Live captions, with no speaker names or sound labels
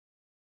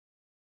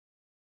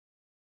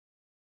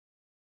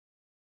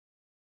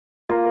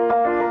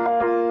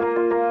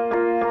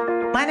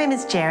My name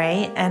is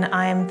Jerry and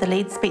I'm the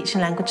lead speech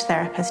and language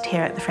therapist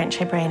here at the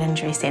Frenchay Brain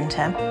Injury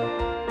Centre.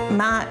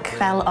 Mark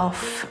fell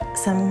off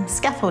some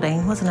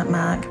scaffolding, wasn't it,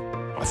 Mark?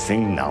 I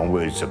think now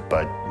it's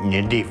about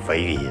nearly 5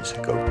 years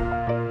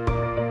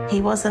ago. He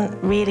wasn't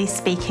really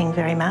speaking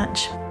very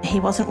much.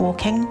 He wasn't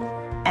walking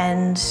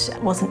and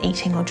wasn't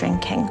eating or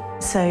drinking.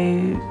 So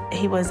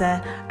he was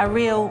a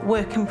real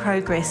work in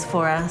progress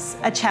for us,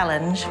 a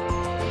challenge.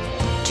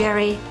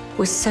 Jerry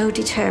was so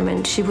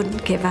determined she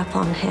wouldn't give up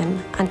on him,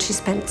 and she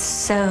spent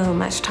so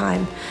much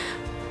time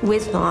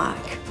with Mark.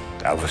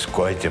 That was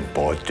quite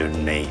important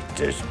to me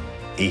to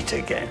eat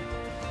again.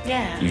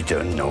 Yeah. You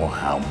don't know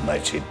how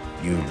much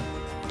you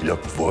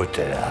look forward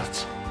to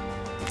that.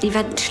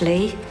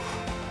 Eventually,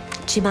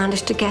 she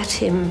managed to get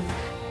him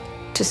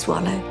to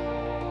swallow.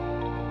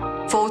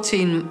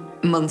 14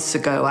 months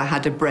ago, I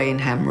had a brain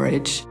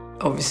hemorrhage.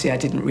 Obviously, I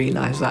didn't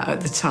realise that at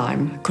the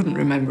time. Couldn't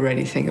remember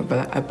anything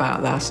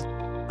about that.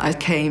 I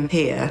came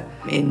here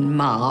in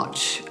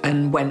March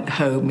and went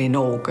home in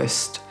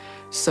August.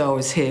 So I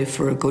was here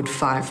for a good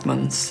 5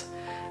 months.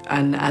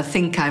 And I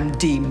think I'm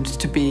deemed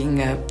to being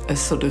a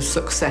sort of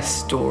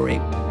success story.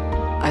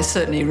 I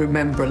certainly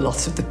remember a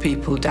lot of the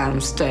people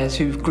downstairs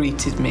who've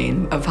greeted me,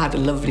 and I've had a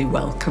lovely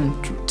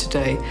welcome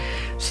today.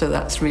 So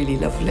that's really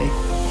lovely.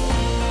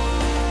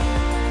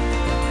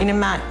 You know,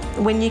 Mark,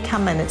 when you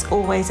come in, it's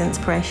always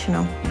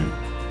inspirational.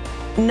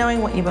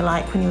 Knowing what you were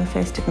like when you were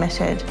first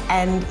admitted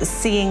and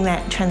seeing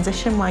that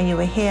transition while you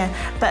were here,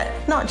 but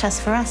not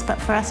just for us,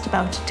 but for us to be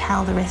able to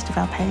tell the rest of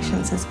our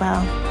patients as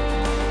well.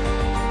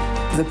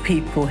 The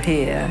people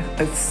here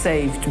have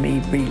saved me,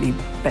 really,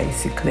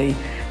 basically.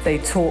 They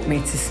taught me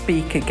to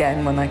speak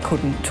again when I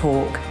couldn't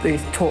talk. They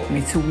taught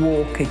me to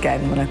walk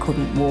again when I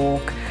couldn't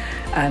walk,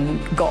 and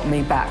got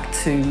me back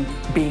to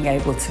being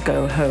able to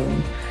go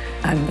home.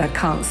 And I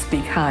can't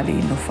speak highly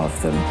enough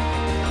of them.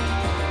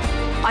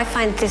 I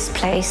find this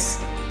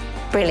place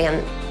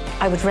brilliant.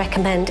 I would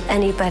recommend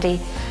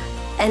anybody,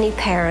 any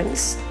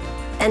parents,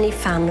 any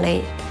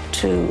family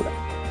to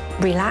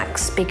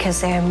relax, because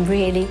they're in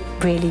really,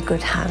 really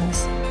good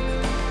hands.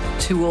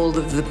 To all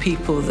of the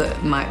people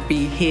that might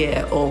be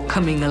here or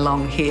coming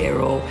along here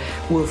or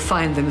will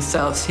find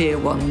themselves here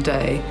one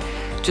day,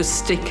 just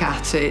stick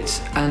at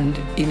it, and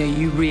you know,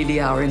 you really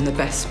are in the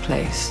best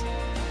place.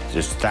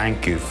 Just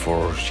thank you for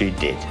what she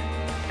did,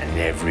 and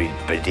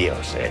everybody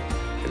else said.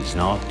 It's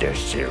not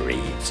just Jerry,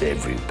 it's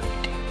everybody.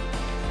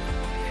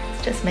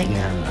 It's just me.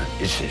 No,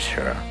 this is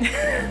her.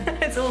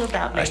 It's all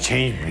about me. I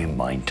changed my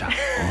mind.